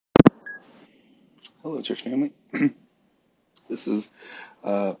Hello, church family. This is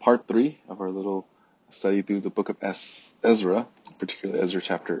part three of our little study through the book of Ezra, particularly Ezra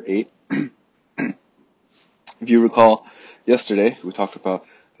chapter 8. If you recall, yesterday we talked about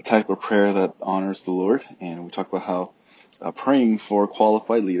the type of prayer that honors the Lord, and we talked about how praying for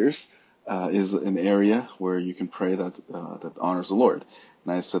qualified leaders is an area where you can pray that honors the Lord.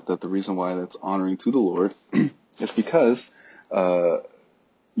 And I said that the reason why that's honoring to the Lord is because uh,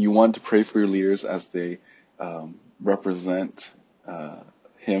 you want to pray for your leaders as they represent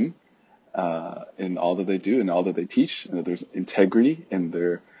Him in all that they do and all that they teach, and that there's integrity in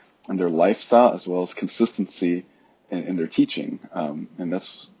their lifestyle as well as consistency in their teaching, and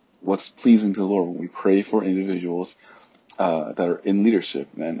that's what's pleasing to the Lord when we pray for individuals that are in leadership.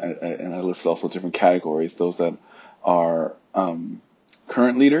 And I listed also different categories: those that are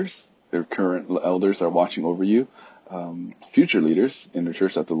current leaders, their current elders that are watching over you, future leaders in the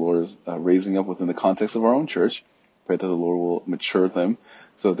church that the Lord is raising up within the context of our own church. Pray that the Lord will mature them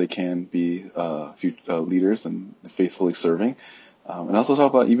so they can be leaders and faithfully serving. And also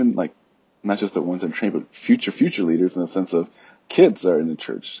talk about even like not just the ones that are trained, but future leaders in the sense of kids that are in the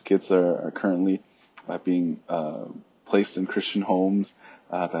church. Kids that are currently being placed in Christian homes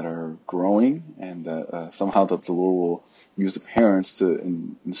that are growing, and somehow that the Lord will use the parents to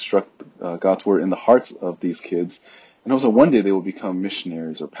instruct God's word in the hearts of these kids. And also one day they will become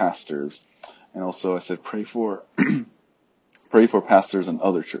missionaries or pastors. And also I said pray for pastors in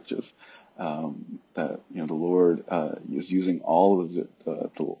other churches. That the Lord is using all of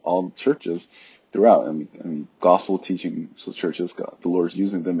all the churches throughout. I mean, gospel teaching churches. The Lord is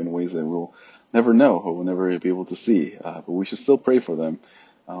using them in ways that we'll never know or we'll never be able to see. But we should still pray for them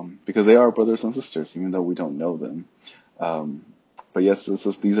because they are our brothers and sisters, even though we don't know them. But yes,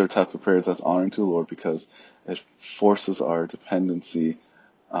 these are types of prayers that's honoring to the Lord because it forces our dependency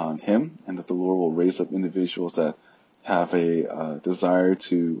on Him, and that the Lord will raise up individuals that have a desire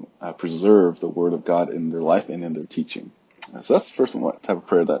to preserve the Word of God in their life and in their teaching. So that's the first one, type of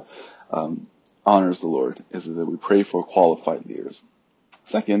prayer that honors the Lord, is that we pray for qualified leaders.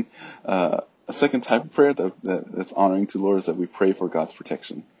 Second, a second type of prayer that's honoring to the Lord is that we pray for God's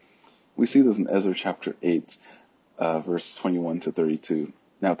protection. We see this in Ezra chapter 8, verse 21 to 32.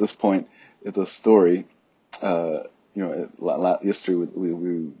 Now, at this point, it's a story. Yesterday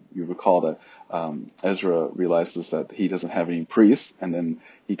we recall that Ezra realizes that he doesn't have any priests, and then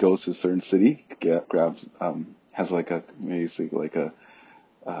he goes to a certain city, grabs, has like a basically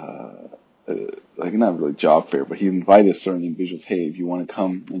like not really job fair, but he invited certain individuals. Hey, if you want to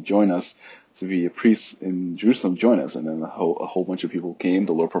come and join us to be a priest in Jerusalem, join us. And then a whole bunch of people came.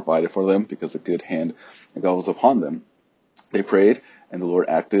 The Lord provided for them because the good hand of God was upon them. They prayed, and the Lord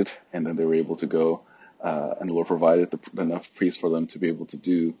acted, and then they were able to go. And the Lord provided enough priests for them to be able to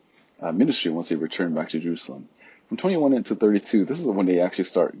do ministry once they returned back to Jerusalem. From 21 to 32, this is when they actually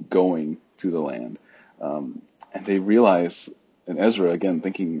start going to the land. And they realize, and Ezra, again,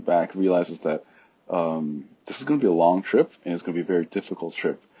 thinking back, realizes that this is going to be a long trip, and it's going to be a very difficult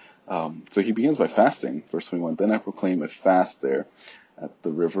trip. So he begins by fasting, verse 21. Then I proclaim a fast there at the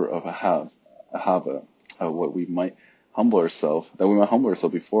river of Ahava, what we might humble ourselves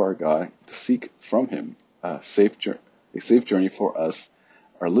before our God to seek from Him a safe journey for us,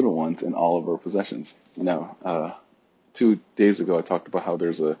 our little ones, and all of our possessions. Now, 2 days ago, I talked about how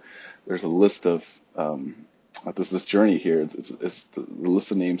there's a list of this journey here. It's the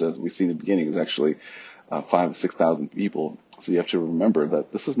list of names as we see in the beginning is actually 5,000 to 6,000 people. So you have to remember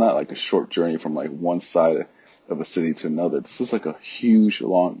that this is not like a short journey from like one side of a city to another. This is like a huge,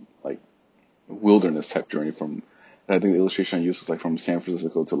 long, like wilderness type journey from. And I think the illustration I used is like from San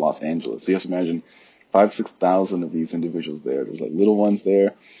Francisco to Los Angeles. So you have to imagine 5,000 to 6,000 of these individuals there. There's like little ones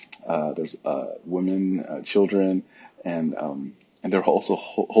there. There's women, children, and they're also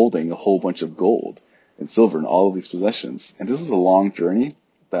holding a whole bunch of gold and silver and all of these possessions. And this is a long journey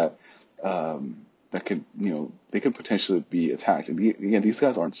that that could, they could potentially be attacked. And again, these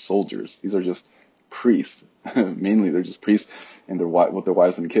guys aren't soldiers. These are just priests. Mainly, they're just priests and with their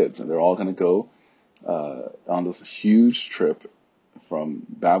wives and kids, and they're all going to go on this huge trip from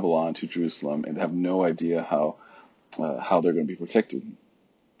Babylon to Jerusalem, and have no idea how they're going to be protected.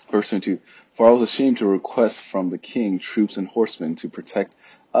 Verse 22, for I was ashamed to request from the king troops and horsemen to protect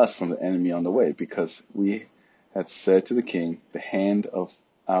us from the enemy on the way, because we had said to the king, the hand of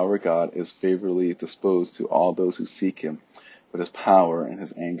our God is favorably disposed to all those who seek Him, but His power and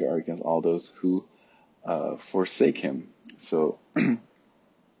His anger are against all those who forsake Him. So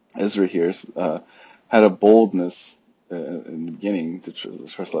Ezra here had a boldness in the beginning to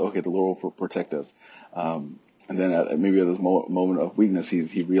trust, like, okay, the Lord will protect us. And then maybe at this moment of weakness,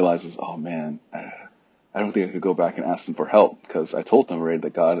 he realizes, oh man, I don't think I could go back and ask them for help because I told them already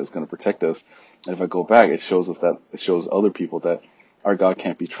that God is going to protect us. And if I go back, it shows other people that our God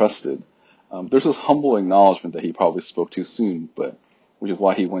can't be trusted. There's this humble acknowledgement that he probably spoke too soon, but which is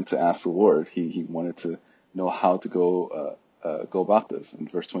why he went to ask the Lord. He wanted to know how to go about this. In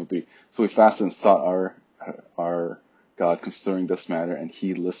verse 23, so we fasted and sought our God concerning this matter, and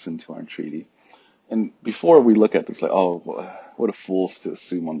he listened to our entreaty. And before we look at this, like, oh, what a fool to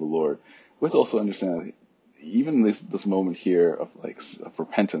assume on the Lord, we have to also understand that even this moment here of of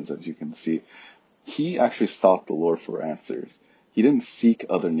repentance, as you can see, he actually sought the Lord for answers. He didn't seek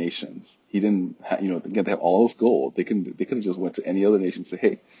other nations. He didn't, again, they have all this gold. They could have just went to any other nation and say,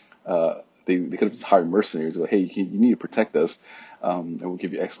 hey, they could have just hired mercenaries. Go, hey, you need to protect us, and we'll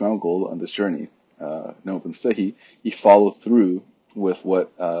give you X amount of gold on this journey. No, but instead he followed through with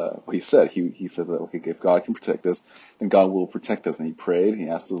what he said. He said that, okay, if God can protect us, then God will protect us. And he prayed, he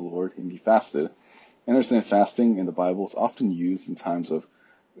asked the Lord, and he fasted. I understand fasting in the Bible is often used in times of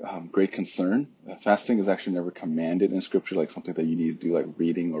great concern. Fasting is actually never commanded in Scripture, like something that you need to do, like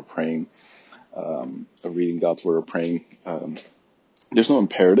reading or praying, or reading God's word or praying. There's no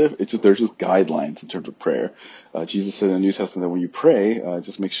imperative. There's just guidelines in terms of prayer. Jesus said in the New Testament that when you pray,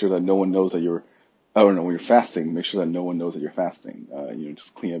 just make sure that no one knows that you're. I don't know, when you're fasting, make sure that no one knows that you're fasting.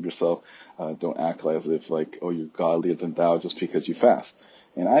 Just clean up yourself. Don't act as if like, oh, you're godlier than thou just because you fast.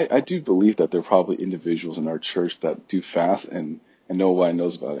 And I do believe that there are probably individuals in our church that do fast and nobody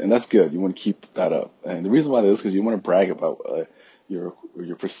knows about it. And that's good. You want to keep that up. And the reason why that is because you want to brag about your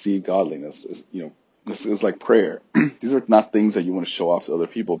perceived godliness. This is like prayer. These are not things that you want to show off to other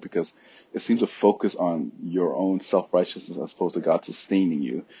people because it seems to focus on your own self-righteousness as opposed to God sustaining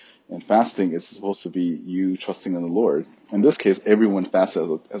you. And fasting is supposed to be you trusting in the Lord. In this case, everyone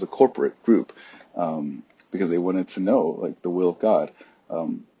fasted as a corporate group because they wanted to know like the will of God.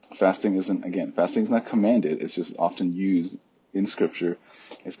 Fasting is not commanded. It's just often used in Scripture.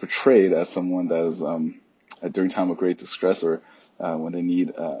 It's portrayed as someone that is during time of great distress or when they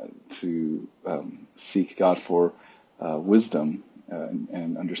need to seek God for wisdom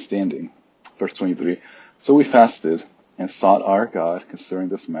and understanding. Verse 23, so we fasted and sought our God concerning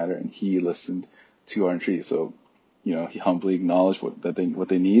this matter, and he listened to our entreaty. So, he humbly acknowledged what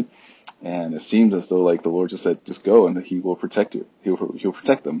they need, and it seems as though like the Lord just said, just go, and that he will protect you. He'll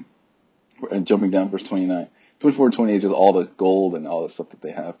protect them. And jumping down verse 29, 24 and 28 is just all the gold and all the stuff that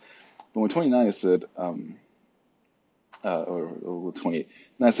they have. But when 29 it said, or 28,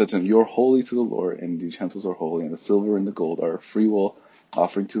 and I said to him, you're holy to the Lord, and the utensils are holy, and the silver and the gold are a free will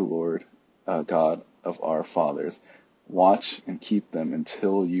offering to the Lord, God of our fathers. Watch and keep them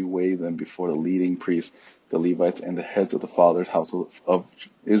until you weigh them before the leading priests, the Levites, and the heads of the fathers' household of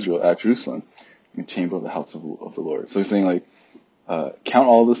Israel at Jerusalem, in the chamber of the house of the Lord. So he's saying like, count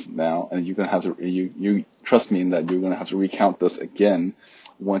all this now, and you're gonna have to you trust me in that you're gonna have to recount this again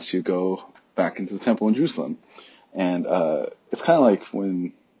once you go back into the temple in Jerusalem. And it's kind of like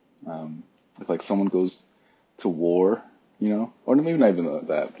when if like someone goes to war, or maybe not even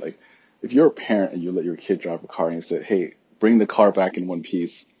that. Like if you're a parent and you let your kid drive a car and you say, "Hey, bring the car back in one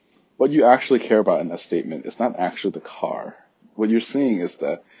piece," what you actually care about in that statement is not actually the car. What you're saying is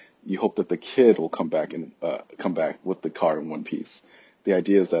that you hope that the kid will come back with the car in one piece. The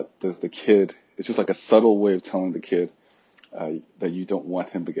idea is that the kid, it's just like a subtle way of telling the kid that you don't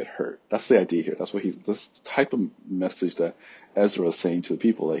want him to get hurt. That's the idea here. This type of message that Ezra is saying to the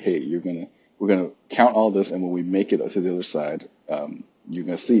people, like, hey, we're gonna count all this, and when we make it to the other side, you're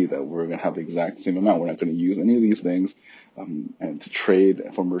gonna see that we're gonna have the exact same amount. We're not gonna use any of these things, and to trade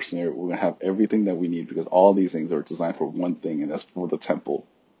for mercenary. We're gonna have everything that we need because all these things are designed for one thing, and that's for the temple.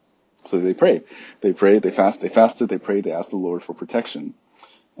 So they prayed, they fasted, they prayed, they asked the Lord for protection.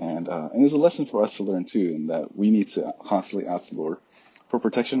 And there's a lesson for us to learn too, in that we need to constantly ask the Lord for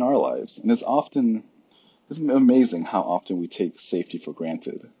protection in our lives. And it's amazing how often we take safety for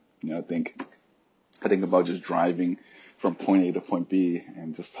granted. I think about just driving from point A to point B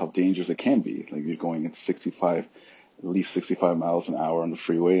and just how dangerous it can be. Like you're going at at least 65 miles an hour on the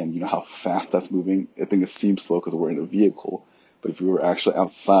freeway, and you know how fast that's moving. I think it seems slow because we're in a vehicle. But if you were actually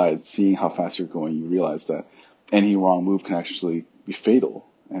outside seeing how fast you're going, you realize that any wrong move can actually be fatal.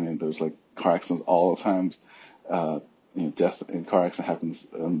 And then there's like car accidents all the times. Death in car accident happens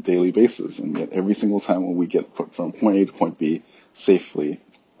on a daily basis. And yet every single time when we get from point A to point B safely,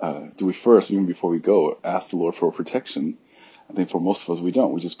 do we first, even before we go, ask the Lord for protection? I think for most of us, we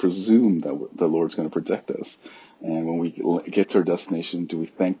don't. We just presume that the Lord's going to protect us. And when we get to our destination, do we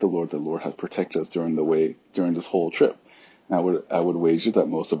thank the Lord has protected us during this whole trip? And I would wager that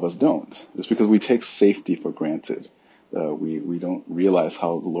most of us don't. It's because we take safety for granted. We don't realize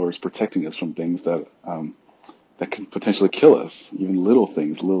how the Lord is protecting us from things that can potentially kill us, even little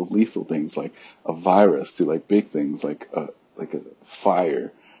things, little lethal things like a virus to like big things like a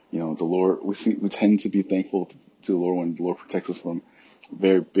fire. The Lord, we tend to be thankful to the Lord when the Lord protects us from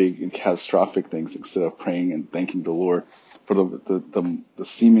very big and catastrophic things instead of praying and thanking the Lord for the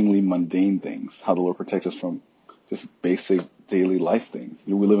seemingly mundane things, how the Lord protects us from just basic daily life things.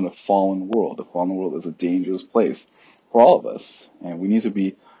 We live in a fallen world. The fallen world is a dangerous place for all of us, and we need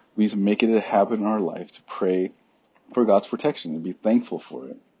to make it a habit in our life to pray for God's protection and be thankful for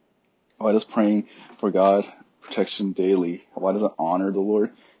it. Why does praying for God protection daily, why does it honor the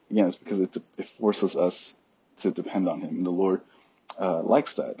Lord? Again, it's because it forces us to depend on Him, and the Lord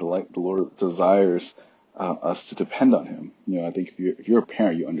likes that. The Lord desires us to depend on Him. I think if you're a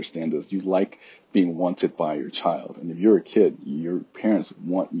parent, you understand this. You like being wanted by your child, and if you're a kid, your parents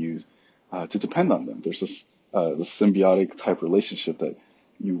want you to depend on them. There's this symbiotic type relationship that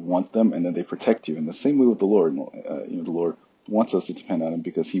you want them, and then they protect you. And the same way with the Lord. The Lord wants us to depend on Him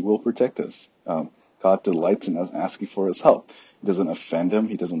because He will protect us. God delights in us asking for His help. It doesn't offend Him.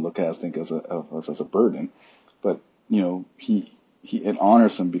 He doesn't look at us of us as a burden, but it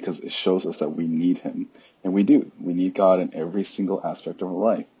honors Him because it shows us that we need Him, and we do. We need God in every single aspect of our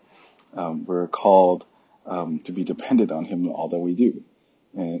life. We're called to be dependent on Him in all that we do,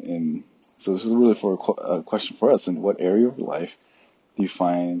 and so this is really for a question for us: in what area of your life do you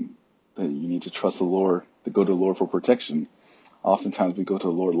find that you need to trust the Lord, to go to the Lord for protection? Oftentimes we go to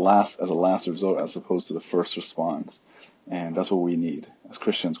the Lord as a last resort as opposed to the first response. And that's what we need. As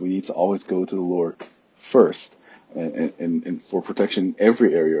Christians, we need to always go to the Lord first and for protection in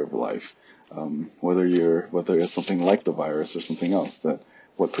every area of life. Whether it's something like the virus or something else, that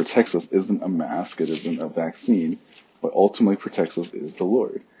what protects us isn't a mask, it isn't a vaccine. What ultimately protects us is the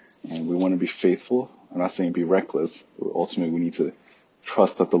Lord. And we want to be faithful. I'm not saying be reckless, but ultimately we need to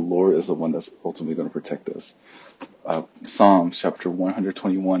trust that the Lord is the one that's ultimately going to protect us. Psalms chapter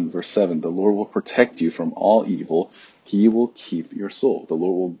 121 verse 7, the Lord will protect you from all evil. He will keep your soul. The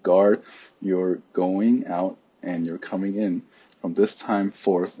Lord will guard your going out and your coming in from this time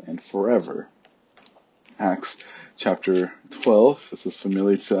forth and forever. Acts chapter 12, this is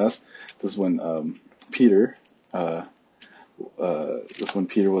familiar to us. This is when Peter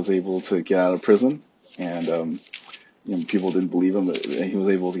was able to get out of prison, and people didn't believe him, but he was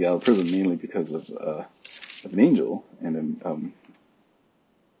able to get out of prison mainly because of an angel. And in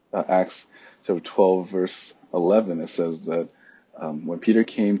Acts chapter 12 verse 11, it says that when Peter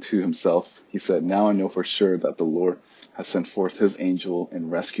came to himself, he said, "Now I know for sure that the Lord has sent forth His angel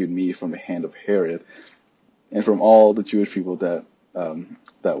and rescued me from the hand of Herod and from all the Jewish people that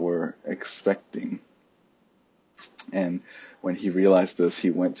were expecting." And when he realized this, he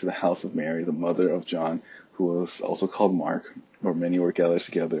went to the house of Mary, the mother of John, who was also called Mark, where many were gathered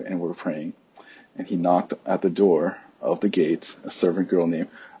together and were praying. And he knocked at the door of the gate. A servant girl named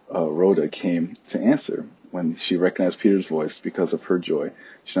Rhoda came to answer. When she recognized Peter's voice, because of her joy,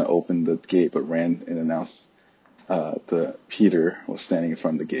 she not opened the gate, but ran and announced that Peter was standing in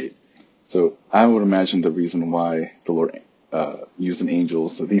front of the gate. So I would imagine the reason why the Lord used an angel,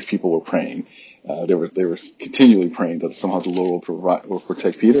 so these people were praying. They were continually praying that somehow the Lord will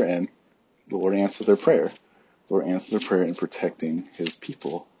protect Peter, and the Lord answered their prayer. The Lord answered their prayer in protecting His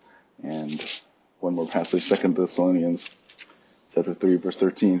people. And one more passage, 2 Thessalonians chapter 3, verse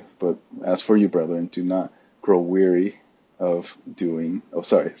 13. But as for you, brethren, do not grow weary of doing.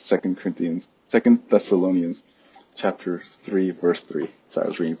 2 Thessalonians chapter 3, verse 3. Sorry, I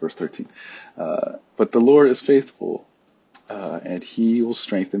was reading verse 13. But the Lord is faithful, and He will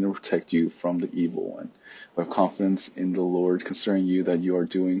strengthen and protect you from the evil one. We have confidence in the Lord concerning you that you are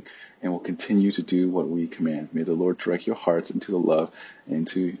doing and will continue to do what we command. May the Lord direct your hearts into the love and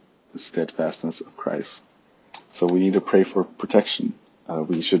into the steadfastness of Christ. So we need to pray for protection.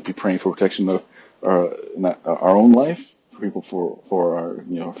 We should be praying for protection of our own life, for people, for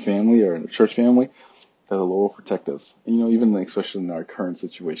our family or church family, that the Lord will protect us. And, even especially in our current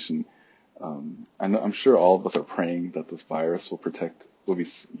situation, I'm sure all of us are praying that this virus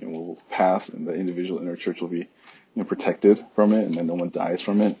will pass, and the individual in our church will be protected from it, and that no one dies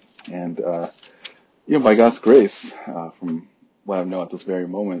from it. And by God's grace, from what I know at this very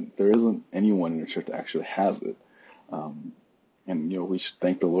moment, there isn't anyone in our church that actually has it. And we should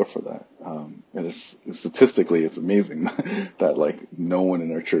thank the Lord for that. And statistically, it's amazing that no one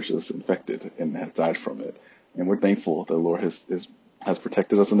in our church is infected and has died from it. And we're thankful that the Lord has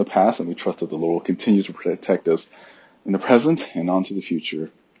protected us in the past, and we trust that the Lord will continue to protect us in the present and on to the future.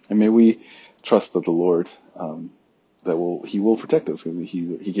 And may we trust that the Lord He will protect us, because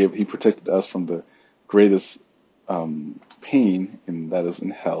He protected us from the greatest pain, and that is in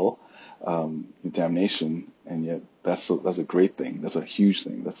hell, damnation, and yet that's a great thing. That's a huge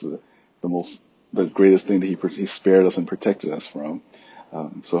thing. That's the greatest thing that he spared us and protected us from.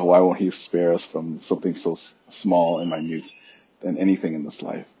 So why won't he spare us from something so small and minute than anything in this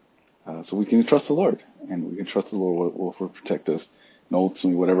life? So we can trust the Lord, and we can trust the Lord will protect us. And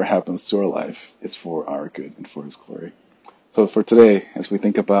ultimately, whatever happens to our life, it's for our good and for His glory. So for today, as we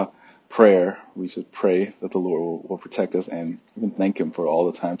think about prayer, we should pray that the Lord will protect us, and even thank Him for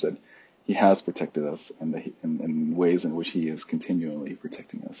all the times that He has protected us, and in ways in which He is continually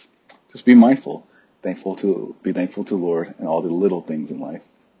protecting us. Just be mindful, be thankful to the Lord in all the little things in life.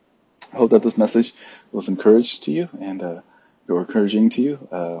 I hope that this message was encouraged to you and or encouraging to you.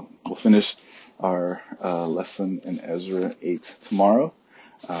 We'll finish our lesson in Ezra 8 tomorrow,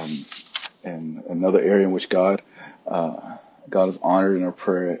 and another area in which God is honored in our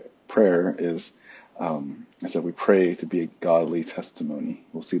prayer is that we pray to be a godly testimony.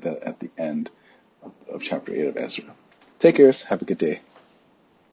 We'll see that at the end of chapter 8 of Ezra. Take care. Have a good day.